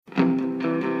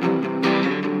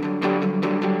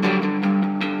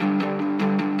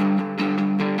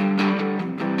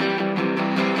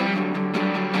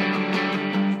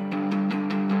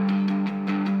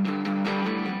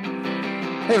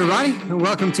Hey, everybody, and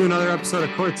welcome to another episode of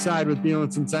Courtside with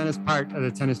Bielenson Tennis, part of the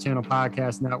Tennis Channel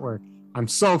Podcast Network. I'm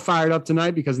so fired up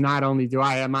tonight because not only do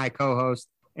I have my co-host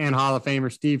and Hall of Famer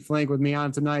Steve Flink with me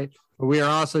on tonight, but we are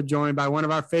also joined by one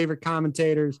of our favorite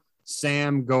commentators,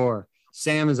 Sam Gore.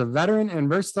 Sam is a veteran and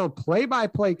versatile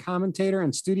play-by-play commentator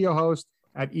and studio host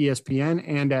at ESPN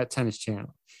and at Tennis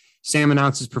Channel. Sam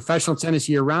announces professional tennis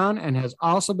year-round and has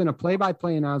also been a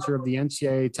play-by-play announcer of the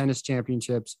NCAA Tennis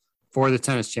Championships for the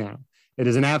Tennis Channel. It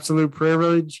is an absolute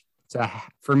privilege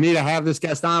for me to have this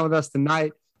guest on with us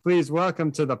tonight. Please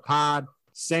welcome to the pod,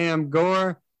 Sam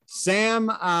Gore. Sam,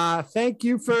 thank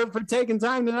you for taking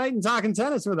time tonight and talking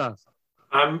tennis with us.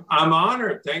 I'm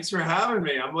honored. Thanks for having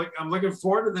me. I'm looking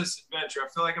forward to this adventure. I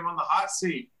feel like I'm on the hot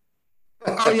seat.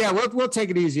 Oh yeah, we'll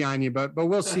take it easy on you, but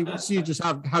we'll see just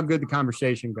how good the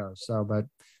conversation goes. So, but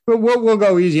we'll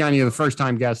go easy on you, the first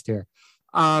time guest here.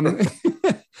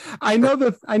 I know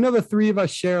the three of us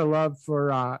share a love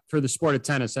for the sport of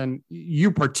tennis, and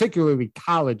you particularly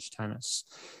college tennis.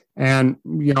 And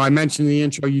I mentioned in the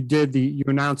intro you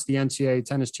announced the NCAA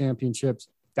Tennis Championships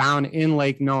down in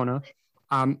Lake Nona.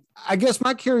 I guess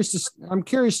I'm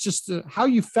curious just how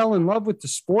you fell in love with the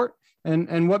sport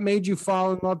and what made you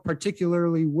fall in love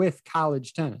particularly with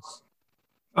college tennis.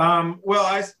 Well,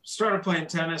 I started playing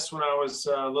tennis when I was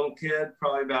a little kid,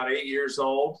 probably about 8 years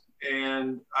old.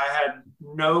 And I had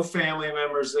no family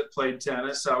members that played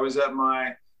tennis. I was at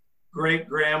my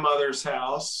great-grandmother's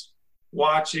house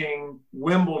watching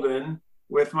Wimbledon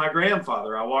with my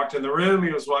grandfather. I walked in the room,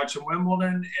 he was watching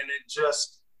Wimbledon, and it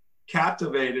just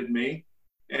captivated me.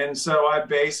 And so I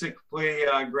basically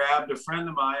grabbed a friend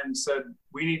of mine and said,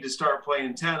 we need to start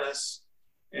playing tennis.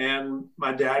 And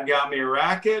my dad got me a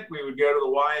racket. We would go to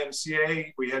the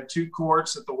YMCA. We had 2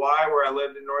 courts at the Y where I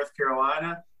lived in North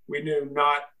Carolina.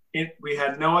 We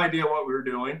had no idea what we were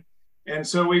doing. And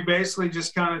so we basically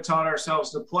just kind of taught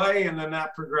ourselves to play. And then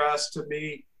that progressed to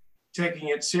me taking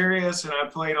it serious. And I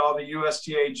played all the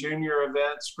USTA junior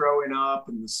events growing up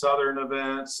and the Southern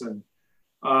events. And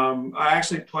I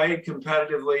actually played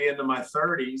competitively into my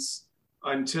 30s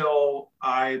until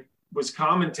I was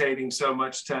commentating so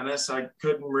much tennis. I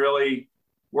couldn't really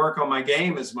work on my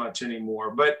game as much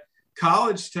anymore. But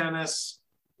college tennis,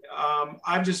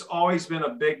 I've just always been a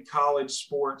big college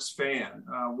sports fan.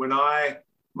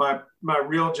 My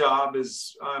real job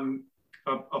is I'm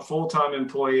a full-time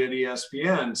employee at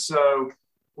ESPN. So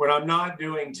when I'm not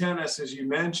doing tennis, as you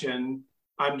mentioned,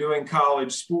 I'm doing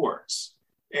college sports.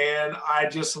 And I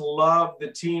just love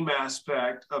the team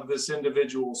aspect of this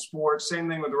individual sport. Same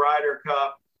thing with Ryder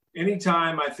Cup.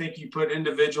 Anytime I think you put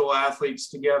individual athletes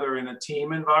together in a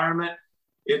team environment,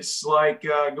 it's like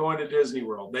going to Disney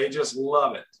World. They just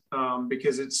love it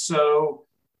because it's so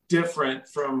different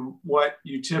from what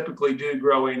you typically do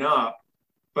growing up.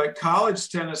 But college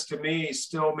tennis to me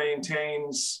still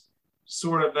maintains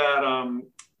sort of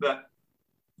that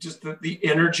just the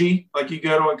energy. Like you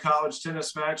go to a college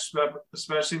tennis match,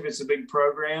 especially if it's a big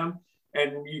program,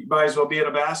 and you might as well be at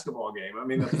a basketball game. I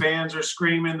mean, the fans are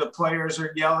screaming, the players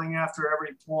are yelling after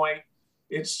every point.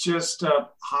 It's just a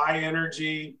high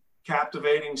energy,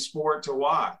 captivating sport to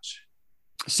watch.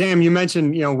 Sam, you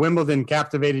mentioned, Wimbledon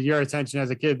captivated your attention as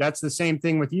a kid. That's the same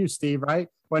thing with you, Steve, right?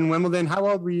 When Wimbledon, how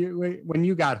old were you when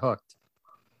you got hooked?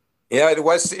 Yeah,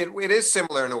 it is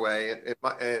similar in a way.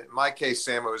 In my case,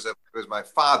 Sam, it was my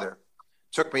father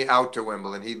took me out to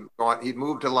Wimbledon. He'd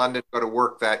moved to London to go to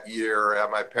work that year.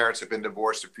 My parents had been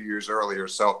divorced a few years earlier.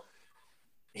 So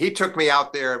he took me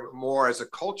out there more as a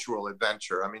cultural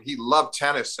adventure. I mean, he loved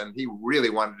tennis and he really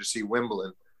wanted to see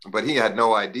Wimbledon, but he had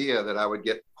no idea that I would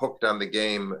get hooked on the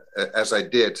game as I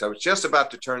did. So I was just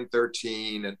about to turn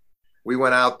 13 and we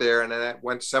went out there, and then I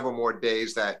went several more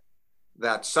days that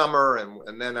summer.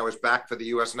 And then I was back for the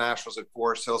U.S. Nationals at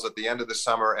Forest Hills at the end of the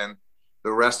summer. And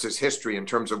the rest is history in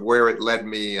terms of where it led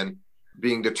me and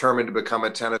being determined to become a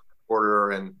tennis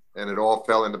reporter. And it all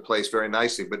fell into place very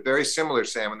nicely, but very similar,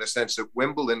 Sam, in the sense that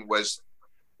Wimbledon was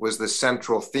the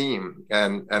central theme.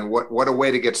 And what a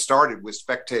way to get started with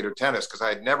spectator tennis, because I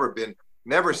had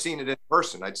never seen it in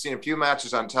person. I'd seen a few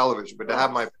matches on television, but to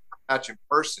have my match in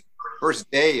person,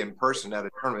 first day in person at a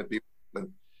tournament,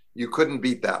 you couldn't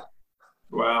beat that.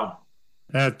 Wow.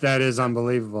 That is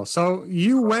unbelievable. So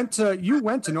you went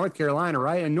to North Carolina,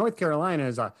 right? And North Carolina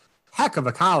is a heck of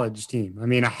a college team. I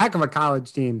mean, a heck of a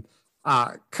college team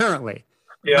currently.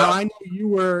 Yeah. Now, I know you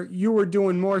were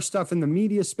doing more stuff in the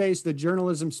media space, the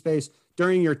journalism space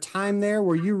during your time there.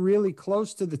 Were you really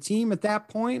close to the team at that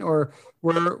point, or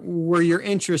were your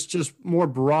interests just more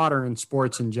broader in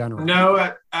sports in general?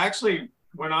 No, actually,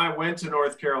 when I went to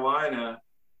North Carolina,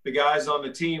 the guys on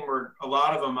the team a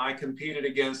lot of them I competed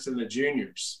against in the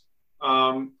juniors.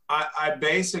 I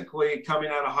basically, coming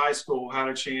out of high school, had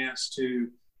a chance to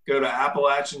go to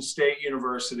Appalachian State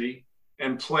University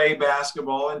and play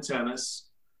basketball and tennis,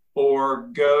 or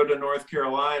go to North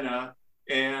Carolina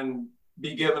and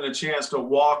be given a chance to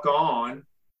walk on.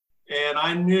 And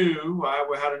I knew I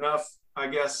had enough, I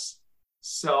guess,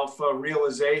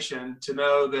 self-realization to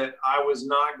know that I was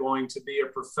not going to be a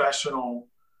professional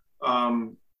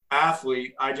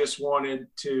athlete. I just wanted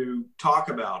to talk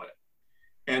about it.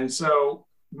 And so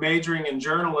majoring in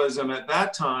journalism at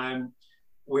that time,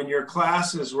 when your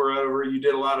classes were over, you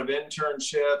did a lot of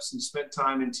internships and spent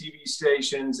time in TV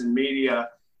stations and media.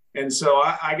 And so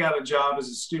I got a job as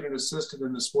a student assistant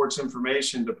in the sports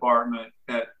information department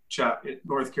at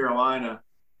North Carolina.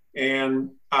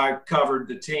 And I covered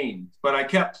the team, but I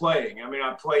kept playing. I mean,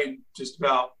 I played just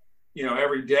about,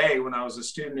 every day when I was a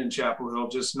student in Chapel Hill,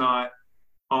 just not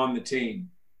on the team.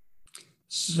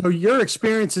 So your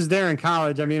experiences there in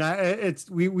college, I mean,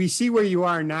 we see where you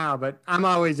are now, but I'm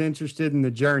always interested in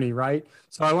the journey, right?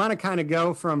 So I want to kind of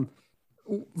go from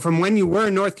when you were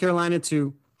in North Carolina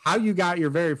to how you got your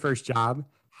very first job,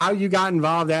 how you got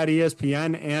involved at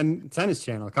ESPN and Tennis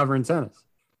Channel, covering tennis.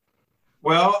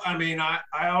 Well, I mean, I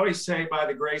always say by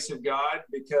the grace of God,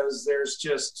 because there's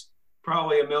just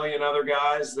probably a million other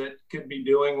guys that could be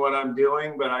doing what I'm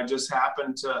doing, but I just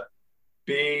happen to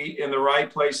be in the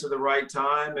right place at the right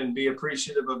time and be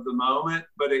appreciative of the moment.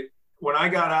 But when I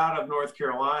got out of North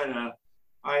Carolina,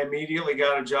 I immediately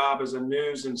got a job as a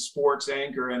news and sports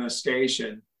anchor in a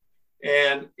station.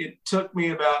 And it took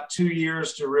me about 2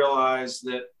 years to realize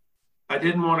that I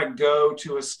didn't want to go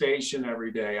to a station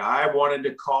every day. I wanted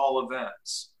to call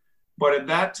events. But at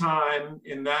that time,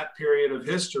 in that period of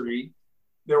history,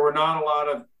 there were not a lot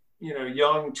of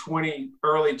young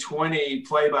early 20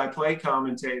 play-by-play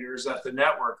commentators at the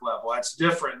network level. That's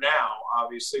different now,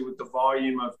 obviously, with the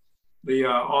volume of the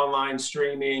online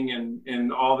streaming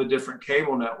and all the different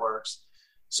cable networks.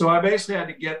 So I basically had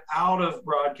to get out of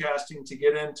broadcasting to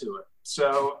get into it.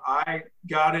 So I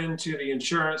got into the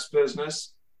insurance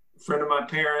business. A friend of my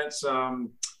parents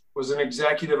was an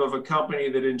executive of a company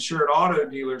that insured auto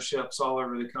dealerships all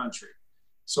over the country.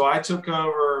 So I took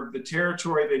over the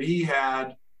territory that he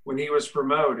had when he was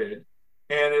promoted.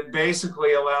 And it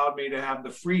basically allowed me to have the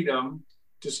freedom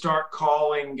to start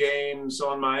calling games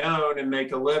on my own and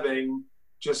make a living.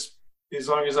 Just as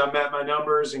long as I met my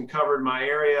numbers and covered my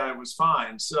area, it was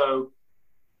fine. So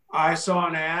I saw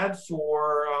an ad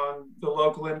for the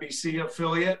local NBC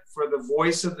affiliate for the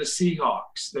voice of the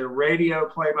Seahawks. Their radio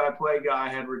play-by-play guy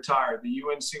had retired, the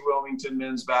UNC Wilmington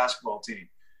men's basketball team.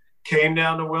 Came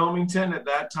down to Wilmington at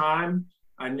that time.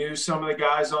 I knew some of the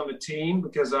guys on the team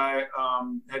because I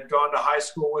had gone to high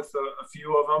school with a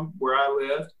few of them where I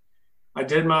lived. I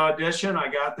did my audition,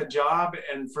 I got the job,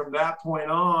 and from that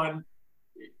point on,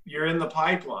 you're in the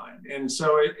pipeline. And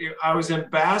so I was in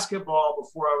basketball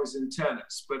before I was in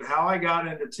tennis, but how I got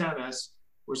into tennis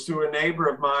was through a neighbor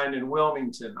of mine in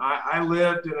Wilmington. I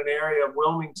lived in an area of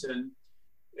Wilmington,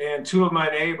 and two of my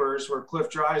neighbors were Cliff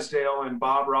Drysdale and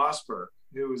Bob Rosberg,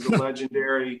 who was the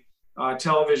legendary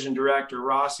television director,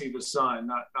 Rossi the son,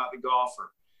 not the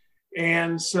golfer.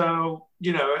 And so,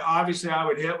 obviously I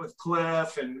would hit with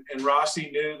Cliff, and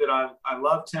Rossi knew that I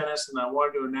loved tennis and I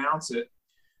wanted to announce it.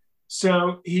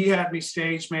 So he had me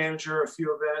stage manager a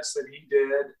few events that he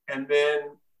did. And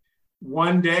then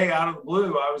one day out of the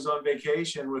blue, I was on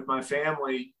vacation with my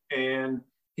family, and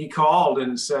he called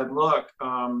and said, look,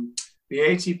 the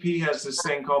ATP has this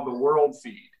thing called the World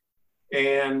Feed,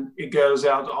 and it goes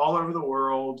out to all over the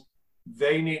world.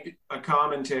 They need a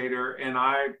commentator, and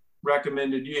I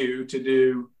recommended you to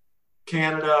do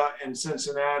Canada and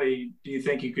Cincinnati. Do you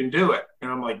think you can do it?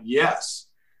 And I'm like, yes.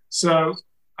 So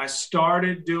I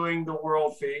started doing the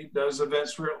World Feed. Those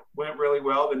events went really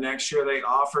well. The next year they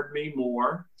offered me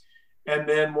more. And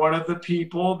then one of the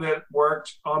people that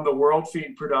worked on the World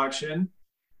Feed production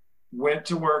went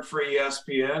to work for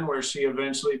ESPN, where she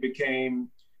eventually became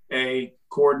a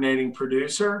coordinating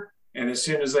producer. And as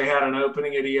soon as they had an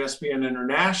opening at ESPN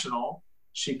International,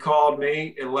 she called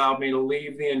me. It allowed me to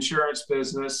leave the insurance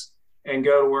business and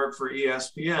go to work for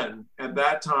ESPN. At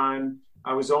that time,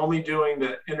 I was only doing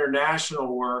the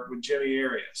international work with Jimmy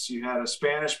Arias. You had a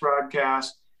Spanish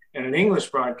broadcast and an English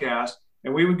broadcast,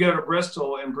 and we would go to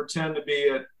Bristol and pretend to be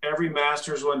at every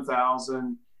Masters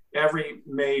 1000, every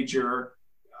major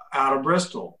out of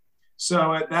Bristol.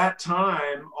 So at that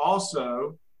time,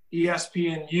 also,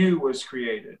 ESPNU was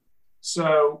created.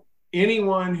 So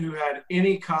anyone who had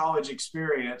any college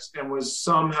experience and was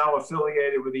somehow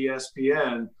affiliated with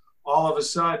ESPN, all of a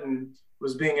sudden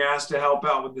was being asked to help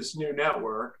out with this new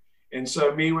network. And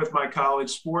so me, with my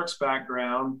college sports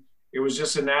background it was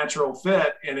just a natural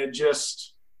fit, and it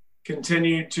just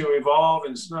continued to evolve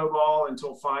and snowball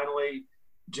until finally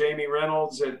Jamie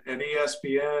Reynolds at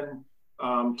ESPN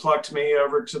plucked me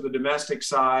over to the domestic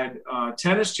side.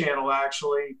 Tennis Channel,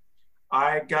 actually,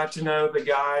 I got to know the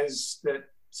guys that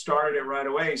started it right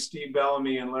away, Steve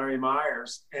Bellamy and Larry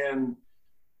Myers, and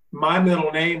my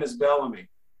middle name is Bellamy.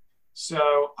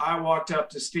 So I walked up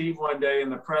to Steve one day in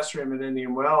the press room at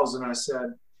Indian Wells, and I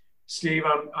said, Steve,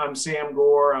 I'm Sam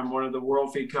Gore. I'm one of the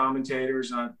World Feed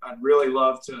commentators. I'd really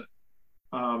love to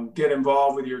get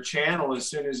involved with your channel as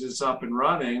soon as it's up and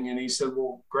running. And he said,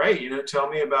 well, great. Tell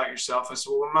me about yourself. I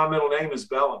said, well, my middle name is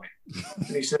Bellamy.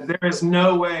 And he said, there is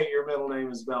no way your middle name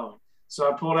is Bellamy. So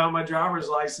I pulled out my driver's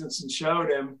license and showed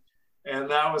him. And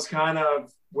that was kind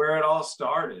of where it all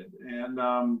started. And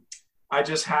I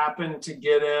just happened to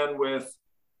get in with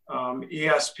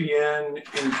ESPN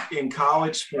in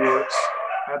college sports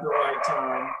at the right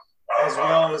time, as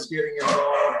well as getting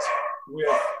involved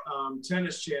with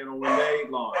Tennis Channel when they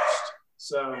launched.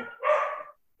 So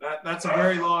that's a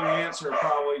very long answer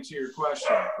probably to your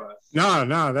question. But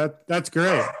No, that's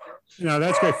great.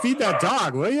 That's great. Feed that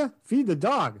dog, will you? Feed the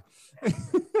dog.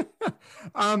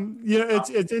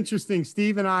 It's interesting.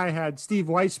 Steve and I had Steve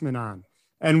Weissman on,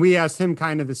 and we asked him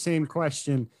kind of the same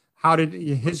question. How did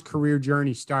his career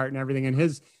journey start and everything? And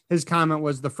his comment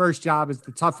was the first job is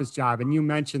the toughest job. And you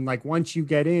mentioned, like, once you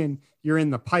get in, you're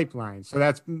in the pipeline. So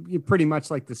that's pretty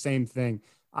much like the same thing.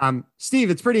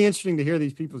 Steve, it's pretty interesting to hear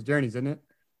these people's journeys, isn't it?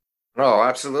 Oh,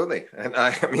 absolutely. And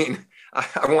I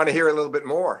want to hear a little bit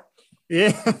more.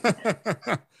 Yeah.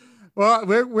 Well,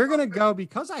 we're going to go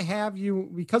because I have you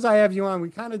on. We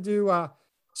kind of do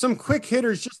some quick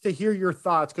hitters just to hear your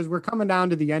thoughts, because we're coming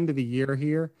down to the end of the year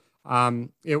here.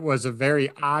 It was a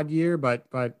very odd year, but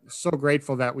so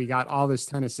grateful that we got all this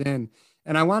tennis in.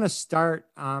 And I want to start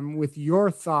with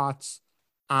your thoughts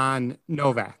on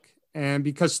Novak. And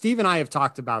because Steve and I have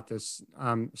talked about this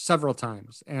several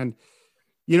times, and,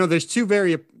 there's two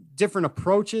very different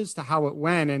approaches to how it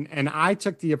went. And I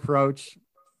took the approach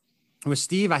with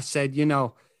Steve. I said,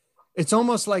 it's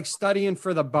almost like studying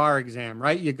for the bar exam,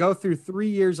 right? You go through 3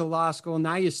 years of law school.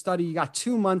 Now you got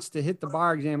 2 months to hit the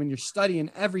bar exam, and you're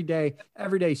studying every day,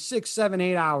 6, 7,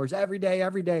 8 hours, every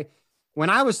day. When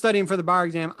I was studying for the bar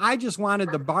exam, I just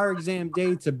wanted the bar exam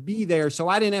day to be there so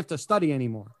I didn't have to study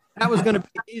anymore. That was going to be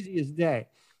the easiest day.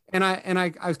 And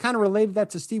I was kind of related that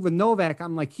to Steve with Novak.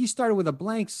 I'm like, he started with a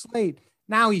blank slate.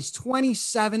 Now he's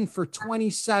 27 for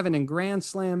 27 in Grand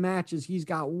Slam matches. He's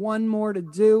got one more to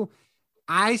do.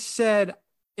 I said,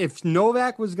 if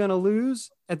Novak was going to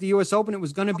lose at the US Open, it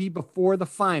was going to be before the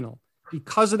final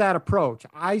because of that approach.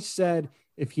 I said,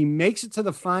 if he makes it to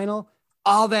the final,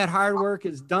 all that hard work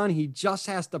is done. He just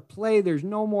has to play. There's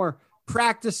no more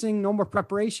practicing, no more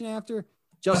preparation after,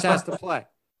 just has to play.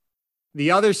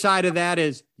 The other side of that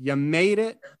is you made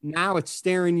it. Now it's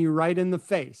staring you right in the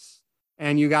face,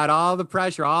 and you got all the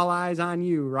pressure, all eyes on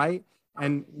you, right?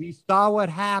 And we saw what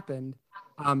happened.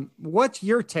 What's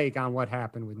your take on what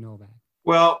happened with Novak?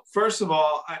 Well, first of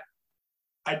all,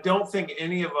 I don't think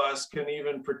any of us can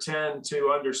even pretend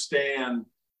to understand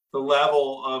the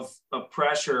level of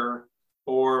pressure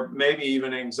or maybe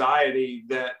even anxiety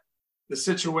that the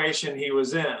situation he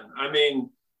was in. I mean,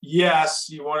 yes,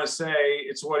 you want to say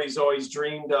it's what he's always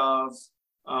dreamed of,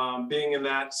 being in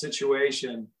that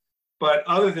situation. But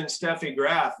other than Steffi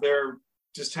Graf, there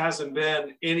just hasn't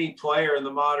been any player in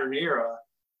the modern era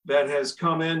that has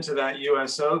come into that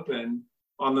US Open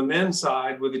on the men's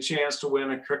side with a chance to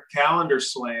win a calendar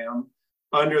slam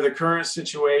under the current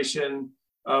situation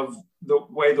of the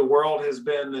way the world has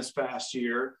been this past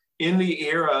year, in the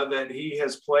era that he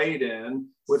has played in,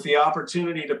 with the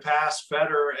opportunity to pass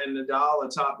Federer and Nadal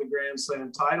atop the Grand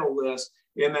Slam title list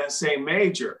in that same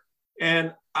major.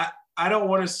 And I don't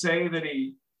want to say that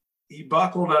he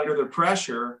buckled under the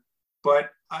pressure, but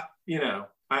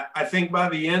I think by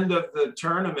the end of the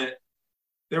tournament,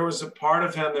 there was a part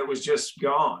of him that was just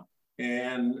gone.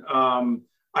 And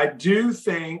I do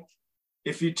think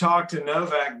if you talk to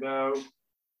Novak, though,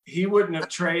 he wouldn't have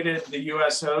traded the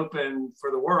US Open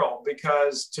for the world,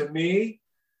 because to me,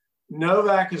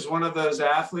 Novak is one of those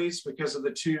athletes, because of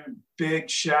the two big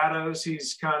shadows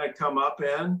he's kind of come up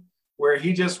in, where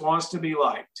he just wants to be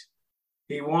liked.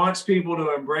 He wants people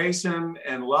to embrace him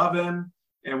and love him.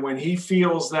 And when he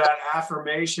feels that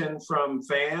affirmation from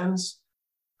fans,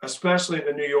 especially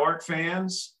the New York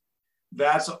fans,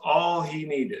 that's all he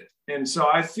needed. And so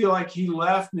I feel like he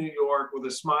left New York with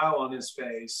a smile on his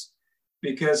face,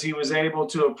 because he was able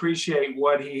to appreciate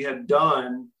what he had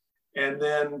done. And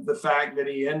then the fact that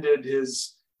he ended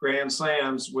his Grand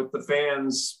Slams with the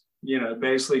fans,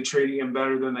 basically treating him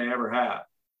better than they ever had.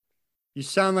 You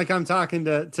sound like I'm talking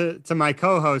to my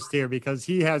co-host here because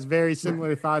he has very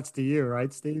similar thoughts to you,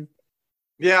 right, Steve?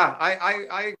 Yeah,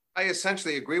 I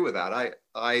essentially agree with that.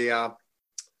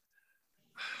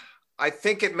 I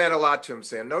think it meant a lot to him,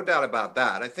 Sam. No doubt about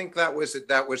that. I think that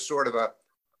was sort of a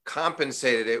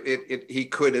compensated. He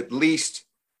could at least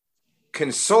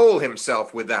console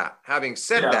himself with that. Having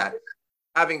said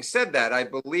that, I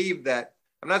believe that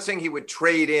I'm not saying he would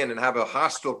trade in and have a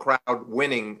hostile crowd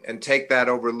winning and take that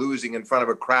over losing in front of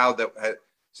a crowd that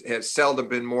has seldom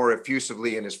been more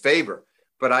effusively in his favor.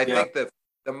 But I think that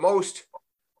the most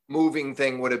moving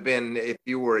thing would have been, if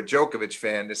you were a Djokovic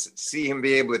fan, to see him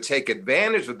be able to take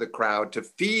advantage of the crowd to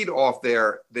feed off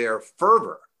their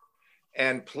fervor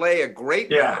and play a great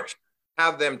match,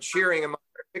 have them cheering him on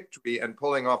victory and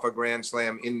pulling off a Grand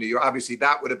Slam in New York. Obviously,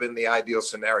 that would have been the ideal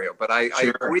scenario. But I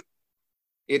agree.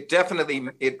 It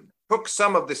took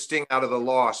some of the sting out of the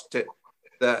loss to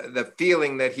the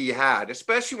feeling that he had,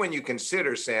 especially when you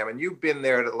consider, Sam, and you've been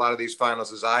there at a lot of these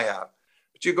finals as I have,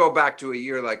 but you go back to a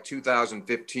year like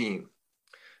 2015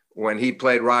 when he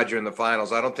played Roger in the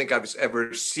finals. I don't think I've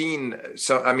ever seen.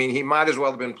 So, I mean, he might as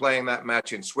well have been playing that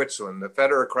match in Switzerland. The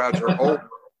Federer crowds are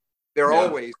they're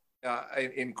always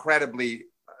incredibly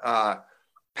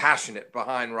passionate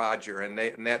behind Roger, and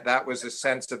that was a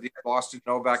sense of the lost to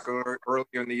Novak earlier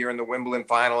in the year in the Wimbledon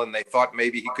final, and they thought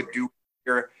maybe he could do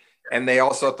here, and they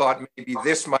also thought maybe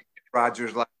this might be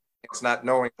Roger's last chance, not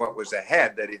knowing what was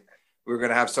ahead, that we were going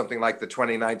to have something like the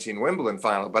 2019 Wimbledon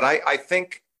final. But I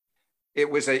think it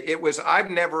was I've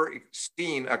never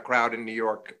seen a crowd in New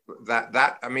York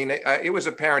it was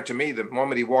apparent to me the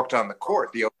moment he walked on the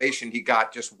court, the ovation he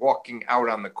got just walking out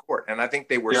on the court, and I think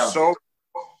they were so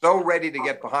ready to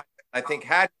get behind it. I think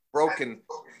had broken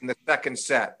in the second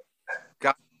set,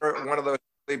 got one of those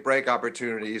break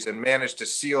opportunities and managed to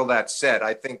seal that set,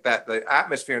 I think that the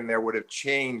atmosphere in there would have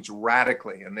changed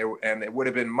radically, and it would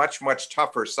have been much, much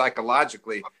tougher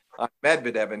psychologically on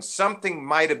Medvedev, and something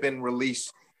might have been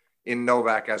released in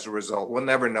Novak as a result. We'll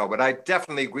never know. But I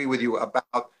definitely agree with you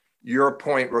about your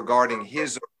point regarding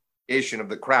his appreciation of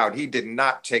the crowd. He did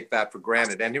not take that for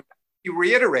granted, and he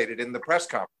reiterated in the press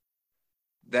conference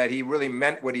that he really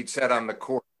meant what he'd said on the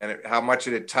court and how much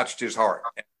it had touched his heart.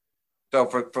 So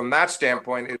from that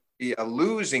standpoint, it'd be a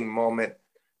losing moment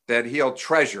that he'll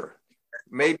treasure.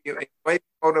 Maybe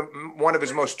one of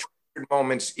his most treasured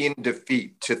moments in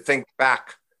defeat, to think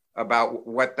back about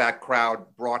what that crowd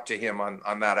brought to him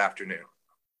on that afternoon.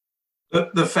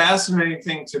 The fascinating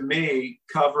thing to me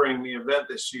covering the event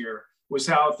this year was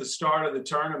how at the start of the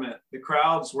tournament, the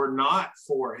crowds were not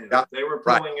for him. Yeah, they were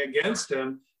pulling against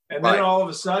him. And then all of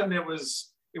a sudden it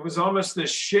was almost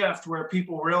this shift where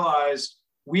people realized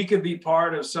we could be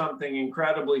part of something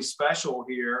incredibly special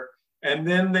here. And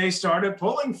then they started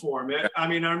pulling for him. I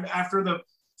mean, after the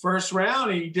first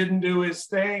round, he didn't do his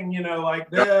thing, like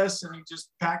this, and he just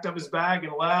packed up his bag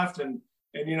and left. And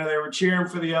they were cheering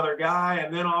for the other guy.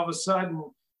 And then all of a sudden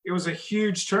it was a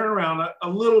huge turnaround, a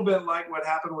little bit like what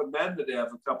happened with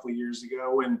Medvedev a couple of years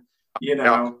ago when,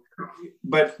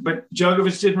 but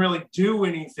Djokovic didn't really do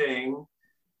anything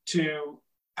to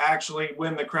actually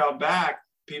win the crowd back.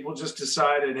 People just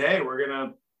decided, hey, we're going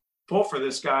to pull for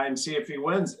this guy and see if he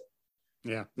wins it.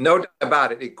 Yeah, no doubt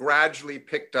about it. It gradually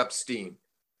picked up steam.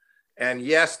 And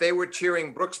yes, they were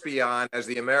cheering Brooksby on as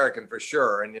the American for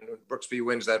sure. And Brooksby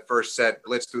wins that first set,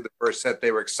 blitz through the first set.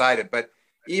 They were excited. But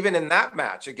even in that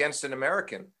match against an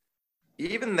American,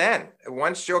 even then,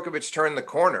 once Djokovic turned the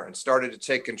corner and started to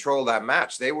take control of that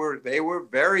match, they were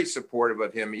very supportive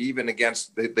of him, even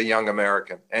against the young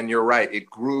American. And you're right, it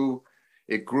grew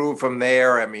from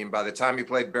there. I mean, by the time he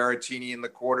played Berrettini in the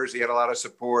quarters, he had a lot of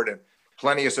support and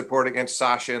plenty of support against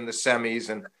Sasha in the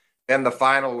semis. And then the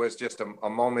final was just a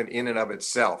moment in and of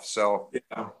itself. So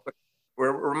we're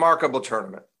a remarkable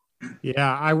tournament.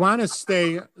 Yeah, I want to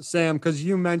stay, Sam, because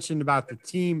you mentioned about the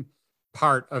team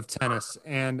part of tennis,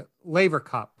 and Laver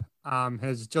Cup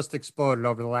has just exploded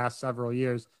over the last several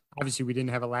years. Obviously, we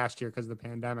didn't have it last year because of the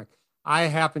pandemic. I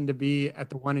happened to be at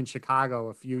the one in Chicago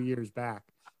a few years back,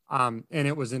 and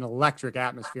it was an electric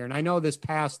atmosphere. And I know this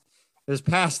past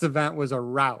event was a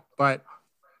rout, but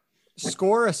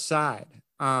score aside,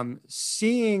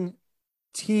 seeing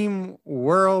Team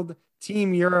World,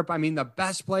 Team Europe, I mean, the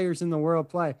best players in the world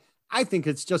play, I think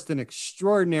it's just an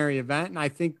extraordinary event. And I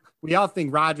think we all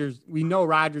think we know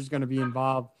Roger's going to be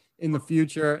involved in the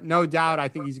future. No doubt. I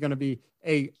think he's going to be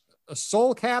a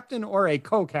sole captain or a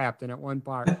co-captain at one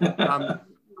part.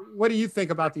 What do you think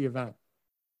about the event?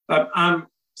 I'm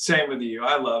same with you.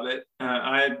 I love it.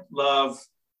 I love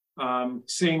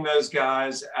seeing those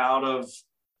guys out of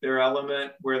their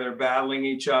element where they're battling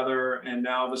each other. And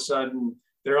now all of a sudden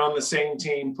they're on the same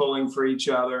team pulling for each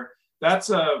other. That's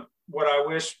what I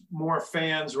wish more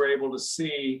fans were able to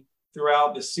see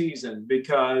throughout the season,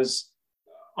 because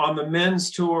on the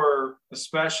men's tour,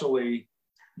 especially,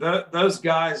 those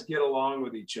guys get along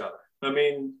with each other. I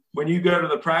mean, when you go to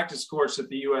the practice course at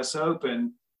the US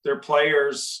Open, they're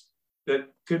players that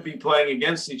could be playing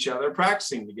against each other,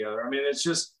 practicing together. I mean, it's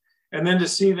just, and then to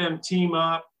see them team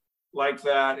up like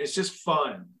that, it's just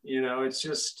fun. You know, it's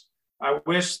just, I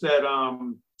wish that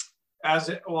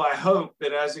I hope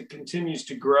that as it continues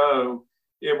to grow,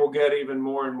 it will get even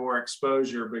more and more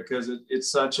exposure, because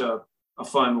it's such a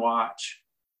fun watch.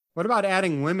 What about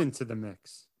adding women to the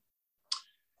mix?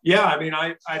 Yeah, I mean,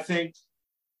 I think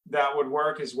that would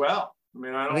work as well. I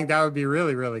mean, I think that would be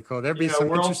really, really cool. There'd be some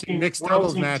interesting mixed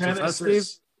doubles matches. Huh, Steve?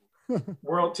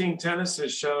 World Team Tennis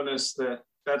has shown us that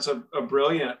that's a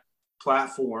brilliant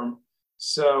platform.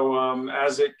 So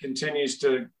as it continues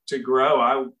to grow,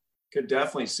 I could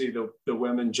definitely see the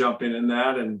women jumping in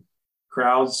that, and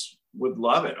crowds would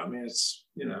love it. I mean, it's,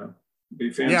 you know, be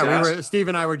fantastic. Yeah, Steve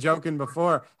and I were joking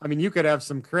before. I mean, you could have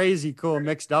some crazy cool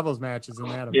mixed doubles matches in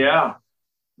that event.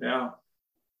 Yeah.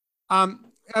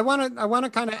 I want to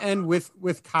kind of end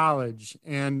with college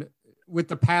and with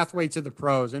the pathway to the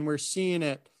pros. And we're seeing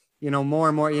it, you know, more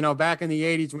and more. You know, back in the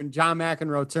 80s when John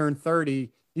McEnroe turned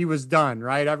 30, he was done,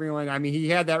 right? Everyone, I mean, he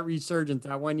had that resurgence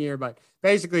that one year, but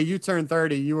basically you turned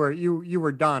 30, you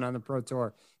were done on the pro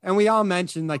tour. And we all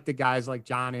mentioned like the guys like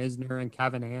John Isner and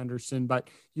Kevin Anderson, but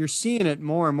you're seeing it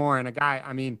more and more. And a guy,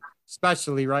 I mean,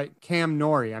 especially, right, Cam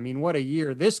Norrie. I mean, what a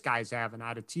year this guy's having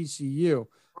out of TCU.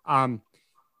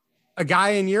 A guy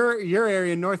in your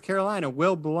area in North Carolina,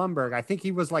 Will Blumberg. I think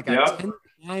he was like a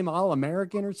 10-time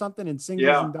All-American or something in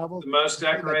singles and doubles. The most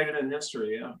decorated in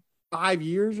history, 5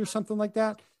 years or something like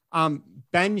that.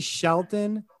 Ben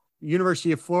Shelton,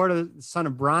 University of Florida, son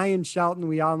of Brian Shelton.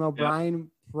 We all know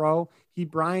Brian Pro.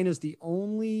 Brian is the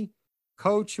only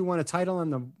coach who won a title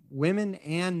on the women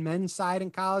and men's side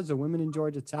in college, the women in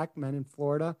Georgia Tech, men in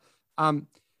Florida.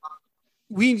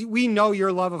 We know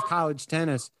your love of college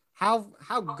tennis. How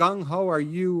gung-ho are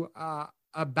you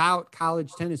about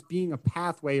college tennis being a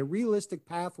pathway, a realistic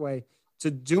pathway to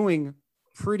doing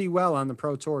pretty well on the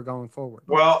pro tour going forward?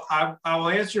 Well, I will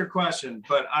answer your question,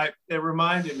 but it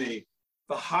reminded me,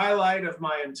 the highlight of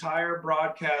my entire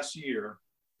broadcast year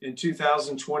in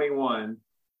 2021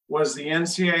 was the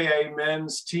NCAA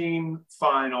men's team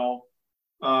final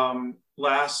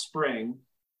last spring,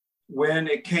 when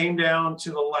it came down to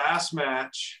the last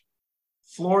match.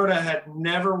 Florida had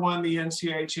never won the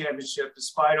NCAA championship,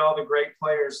 despite all the great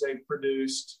players they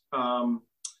produced.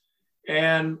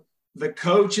 And the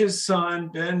coach's son,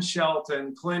 Ben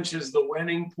Shelton, clinches the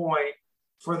winning point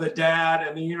for the dad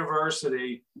and the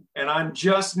university. And I'm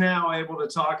just now able to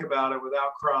talk about it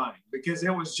without crying, because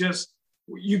it was just,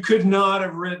 you could not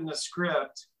have written a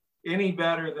script any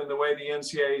better than the way the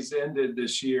NCAA's ended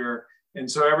this year. And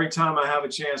so every time I have a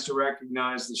chance to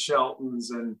recognize the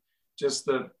Sheltons and just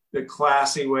the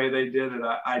classy way they did it,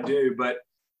 I do. But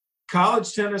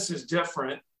college tennis is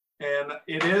different, and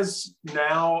it is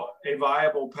now a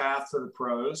viable path to the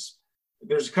pros.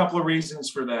 There's a couple of reasons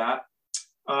for that.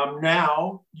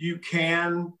 Now you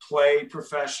can play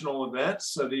professional events.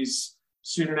 So these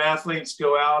student athletes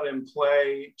go out and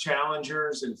play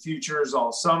challengers and futures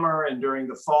all summer and during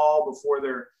the fall before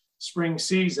their spring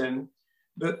season.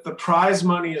 The prize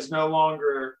money is no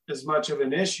longer as much of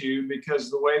an issue,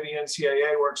 because the way the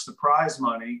NCAA works the prize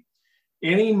money,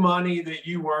 any money that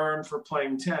you earn for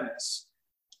playing tennis,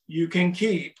 you can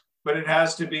keep, but it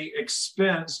has to be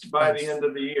expensed by the end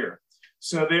of the year.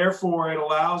 So therefore, it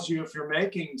allows you, if you're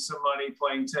making some money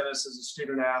playing tennis as a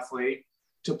student athlete,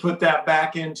 to put that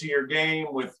back into your game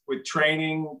with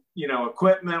training, you know,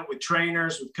 equipment, with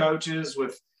trainers, with coaches,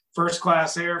 with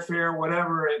first-class airfare,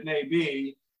 whatever it may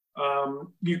be.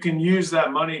 You can use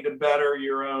that money to better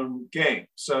your own game.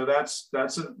 So that's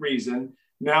a reason.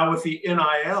 Now with the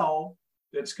NIL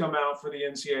that's come out for the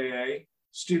NCAA,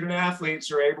 student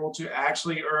athletes are able to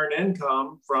actually earn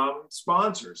income from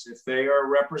sponsors. If they are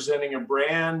representing a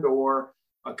brand or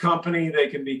a company, they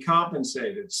can be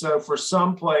compensated. So for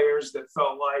some players that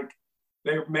felt like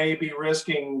they may be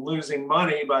risking losing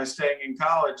money by staying in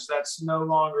college, that's no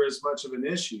longer as much of an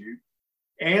issue.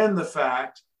 And the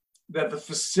fact that the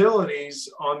facilities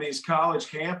on these college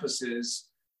campuses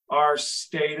are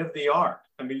state of the art.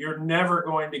 I mean, you're never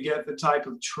going to get the type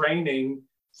of training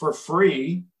for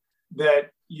free that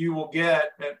you will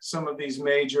get at some of these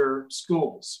major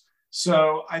schools.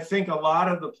 So I think a lot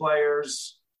of the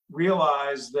players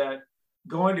realize that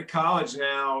going to college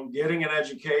now, getting an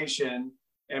education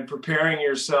and preparing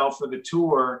yourself for the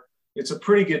tour it's a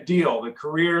pretty good deal. The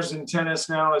careers in tennis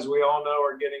now, as we all know,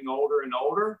 are getting older and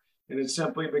older. And it's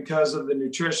simply because of the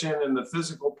nutrition and the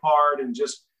physical part and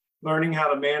just learning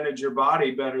how to manage your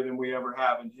body better than we ever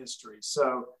have in history.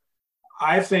 So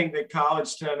I think that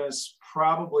college tennis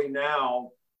probably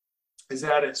now is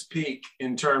at its peak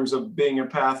in terms of being a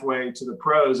pathway to the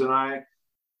pros. And I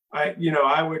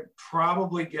would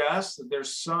probably guess that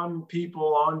there's some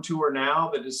people on tour now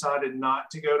that decided not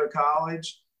to go to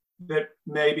college that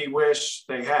maybe wish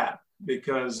they had,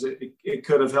 because it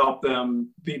could have helped them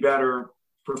be better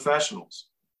professionals.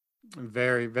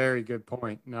 Very, very good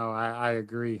point. No, I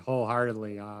agree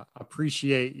wholeheartedly.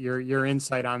 Appreciate your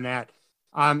insight on that.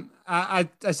 I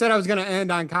said I was going to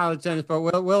end on college tennis, but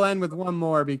we'll end with one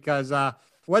more, because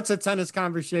what's a tennis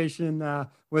conversation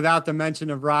without the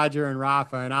mention of Roger and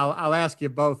Rafa? And I'll ask you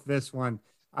both this one.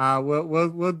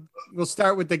 We'll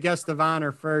start with the guest of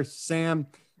honor first. Sam,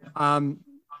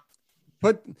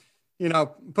 put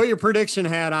your prediction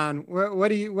hat on. What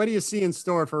do you see in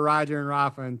store for Roger and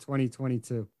Rafa in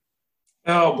 2022?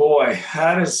 Oh boy,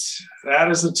 that is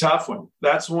a tough one.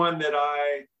 That's one that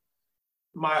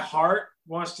my heart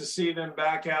wants to see them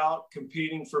back out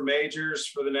competing for majors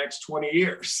for the next 20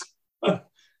 years.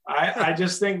 I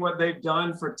just think what they've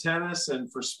done for tennis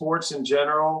and for sports in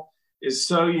general is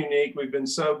so unique. We've been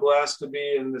so blessed to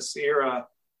be in this era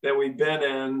that we've been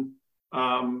in,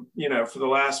 for the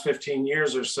last 15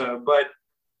 years or so. But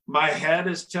my head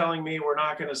is telling me we're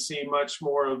not going to see much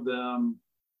more of them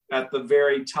at the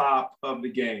very top of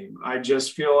the game. I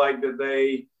just feel like that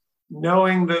they,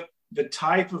 knowing the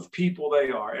type of people they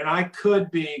are, and I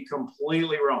could be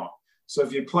completely wrong. So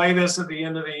if you play this at the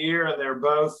end of the year and they're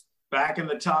both back in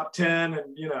the top 10,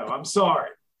 and, I'm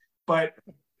sorry. But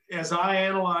as I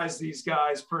analyze these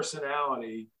guys'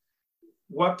 personality,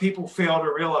 what people fail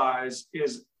to realize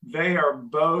is they are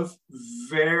both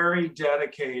very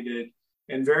dedicated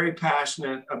and very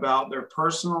passionate about their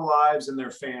personal lives and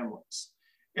their families.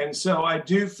 And so I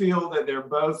do feel that they're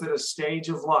both at a stage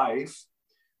of life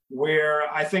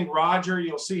where I think Roger,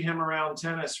 you'll see him around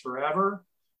tennis forever.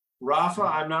 Rafa,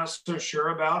 I'm not so sure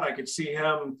about. I could see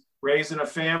him raising a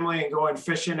family and going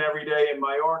fishing every day in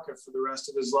Mallorca for the rest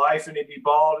of his life, and he'd be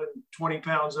bald and 20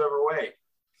 pounds overweight.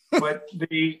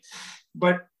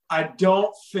 But I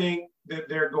don't think that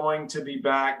they're going to be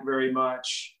back very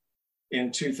much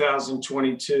in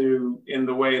 2022 in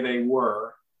the way they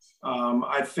were.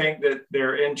 I think that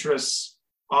their interests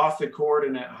off the court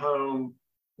and at home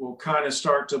will kind of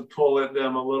start to pull at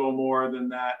them a little more than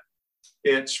that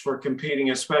itch for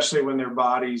competing, especially when their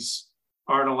bodies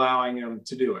aren't allowing them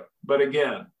to do it. But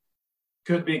again,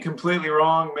 could be completely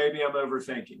wrong. Maybe I'm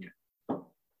overthinking it.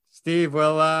 Steve,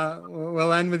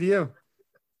 we'll end with you.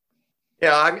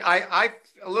 Yeah, I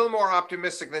a little more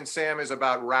optimistic than Sam is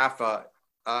about Rafa.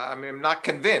 I'm not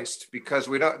convinced, because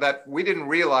we didn't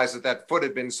realize that foot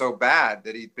had been so bad,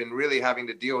 that he'd been really having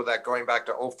to deal with that going back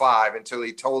to 2005 until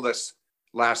he told us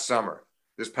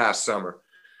this past summer.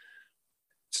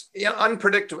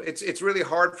 Unpredictable. It's really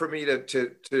hard for me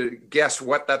to guess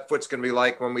what that foot's going to be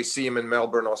like when we see him in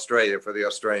Melbourne, Australia for the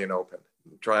Australian Open,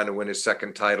 trying to win his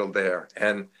second title there.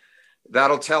 And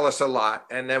that'll tell us a lot.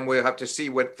 And then we'll have to see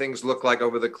what things look like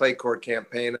over the clay court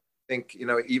campaign. I think,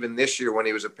 even this year when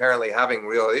he was apparently having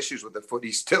real issues with the foot,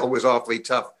 he still was awfully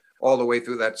tough all the way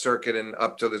through that circuit and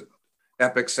up to the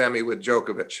epic semi with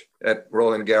Djokovic at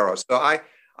Roland Garros. So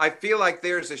I feel like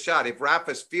there's a shot. If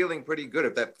Rafa's feeling pretty good,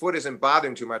 if that foot isn't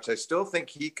bothering too much, I still think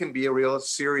he can be a real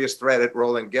serious threat at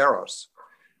Roland Garros.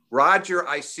 Roger,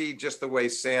 I see just the way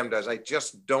Sam does. I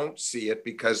just don't see it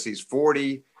because he's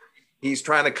 40. He's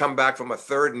trying to come back from a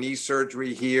third knee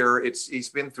surgery here. He's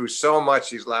been through so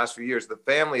much these last few years. The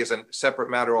family is a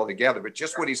separate matter altogether, but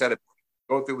just what he's had to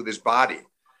go through with his body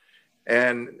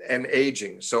and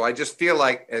aging. So I just feel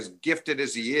like, as gifted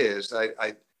as he is,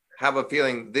 I have a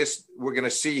feeling we're going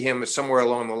to see him somewhere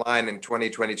along the line in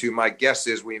 2022. My guess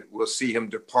is we will see him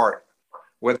depart,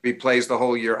 whether he plays the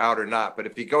whole year out or not. But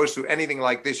if he goes through anything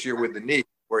like this year with the knee,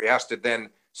 where he has to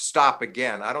then stop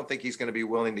again, I don't think he's going to be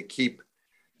willing to keep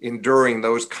enduring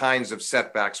those kinds of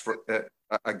setbacks for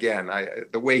again,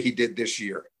 the way he did this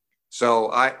year. So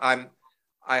I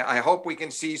hope we can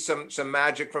see some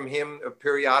magic from him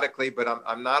periodically, but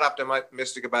I'm not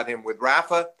optimistic about him. With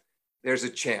Rafa, there's a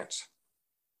chance.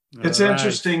 It's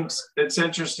interesting. It's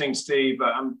interesting, Steve.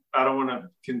 I don't want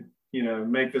to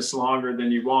make this longer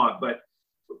than you want, but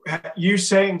you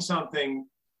saying something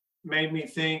made me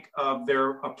think of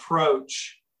their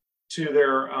approach to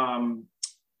their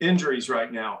injuries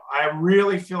right now. I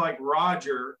really feel like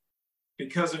Roger,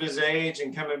 because of his age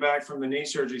and coming back from the knee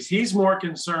surgeries, he's more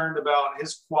concerned about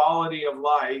his quality of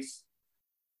life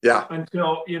Yeah.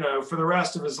 Until, for the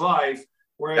rest of his life.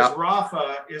 Whereas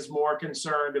Rafa is more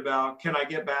concerned about, can I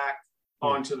get back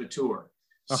onto the tour?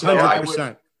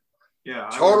 100%.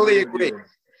 Totally agree.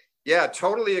 Yeah,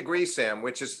 totally agree, Sam,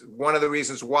 which is one of the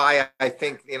reasons why I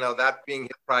think, that being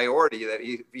his priority, that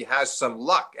he has some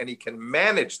luck and he can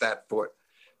manage that foot,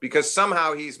 because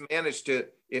somehow he's managed to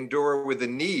endure with the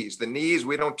knees. The knees,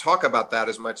 we don't talk about that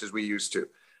as much as we used to.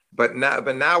 But now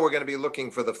we're going to be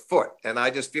looking for the foot. And I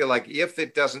just feel like if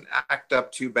it doesn't act up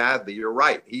too badly, you're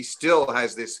right. He still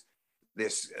has this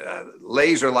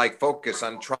laser-like focus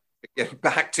on trying to get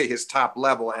back to his top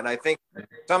level. And I think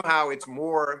somehow it's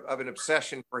more of an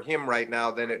obsession for him right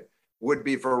now than it would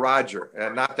be for Roger.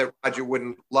 And not that Roger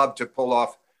wouldn't love to pull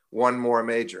off one more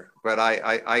major, but I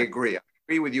agree. I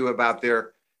agree with you about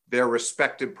their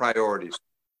respective priorities.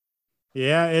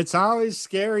 Yeah, it's always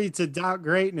scary to doubt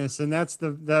greatness, and that's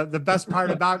the best part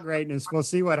about greatness. We'll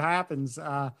see what happens,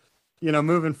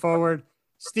 moving forward.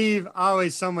 Steve,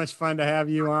 always so much fun to have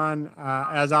you on,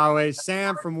 as always.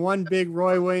 Sam, from one big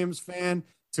Roy Williams fan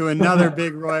to another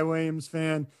big Roy Williams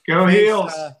fan. Go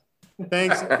Heels.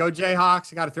 Thanks. Go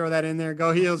Jayhawks. I got to throw that in there.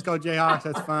 Go Heels. Go Jayhawks.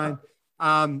 That's fine.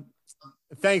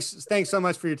 Thanks so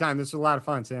much for your time. This was a lot of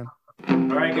fun, Sam. All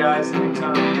right, guys.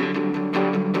 Anytime.